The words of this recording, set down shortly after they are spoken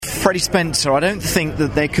Freddie Spencer, I don't think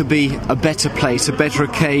that there could be a better place, a better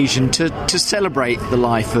occasion to celebrate the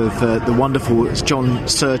life of the wonderful John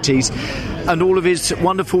Surtees and all of his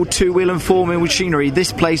wonderful two-wheel and four-wheel machinery.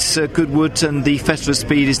 This place, Goodwood, and the Festival of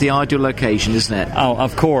Speed is the ideal location, isn't it? Oh,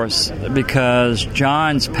 of course, because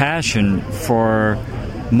John's passion for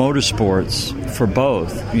motorsports, for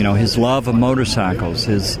both, his love of motorcycles,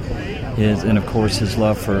 and of course his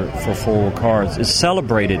love for four-wheel cars is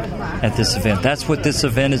celebrated at this event. That's what this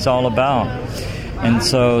event is all about. And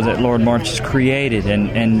so that Lord March has created,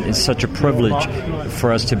 and it's such a privilege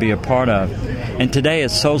for us to be a part of. And today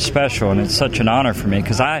is so special, and it's such an honor for me,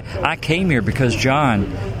 because I came here because John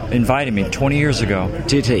invited me 20 years ago.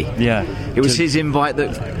 Did he? Yeah. It was his invite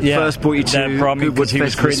that first brought you to that brought me Goodwood because he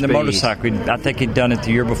was creating the motorcycle. I think he'd done it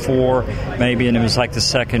the year before, maybe, and it was like the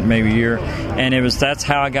second maybe year. And that's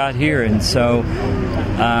how I got here. And so,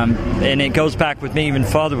 and it goes back with me even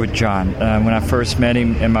further with John. When I first met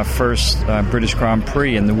him in my first British Grand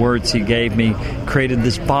Prix, and the words he gave me created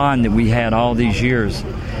this bond that we had all these years.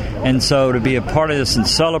 And so to be a part of this and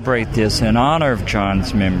celebrate this in honor of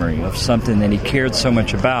John's memory of something that he cared so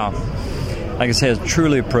much about, like I said, it's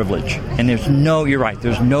truly a privilege. And you're right,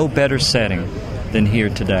 there's no better setting than here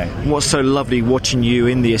today. What's so lovely watching you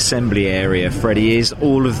in the assembly area, Freddie, is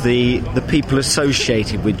all of the people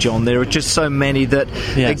associated with John. There are just so many that,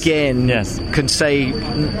 can say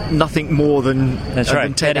nothing more than that's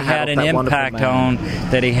right. That he had an impact on.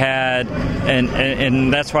 That he had,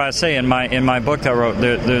 and that's why I say in my book that I wrote,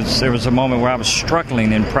 there was a moment where I was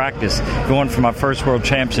struggling in practice, going for my first world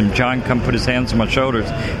championship. John come put his hands on my shoulders,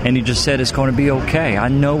 and he just said, "It's going to be okay. I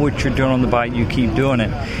know what you're doing on the bike. You keep doing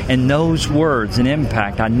it." And those words, an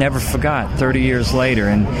impact I never forgot 30 years later,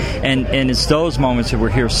 and it's those moments that we're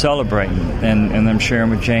here celebrating, and I'm sharing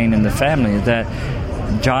with Jane and the family that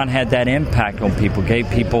John had that impact on people, gave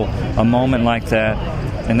people a moment like that.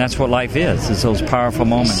 And that's what life is those powerful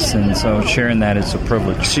moments. And so sharing that is a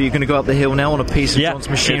privilege. So you're going to go up the hill now on a piece of John's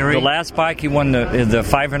machinery? The last bike he won the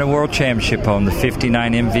 500 World Championship on, the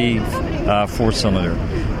 59 MV four-cylinder.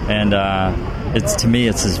 And to me,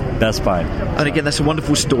 it's his best bike. And again, that's a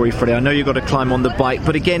wonderful story, Freddie. I know you've got to climb on the bike,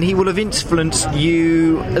 but again, he will have influenced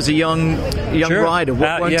you as a young rider,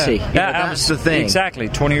 won't he? That was the thing. Exactly.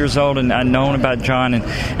 20 years old, and I'd known about John,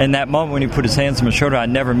 and that moment when he put his hands on my shoulder, I'd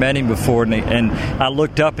never met him before, and I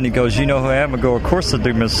looked up, and he goes, "You know who I am?" I go, "Of course I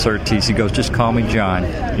do, Mr. Surtees." He goes, "Just call me John,"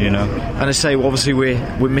 And I say, well, obviously,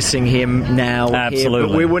 we're missing him now. Absolutely. Here,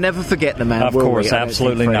 but we will never forget the man, Of course,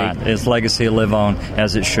 absolutely not. His legacy will live on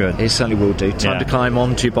as it should. It certainly will do. Time to climb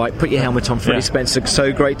onto your bike. Put your helmet on, Freddie Spencer.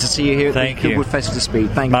 So great to see you here at the Goodwood Festival of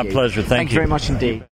Speed. Thank you. My pleasure. Thank you very much indeed.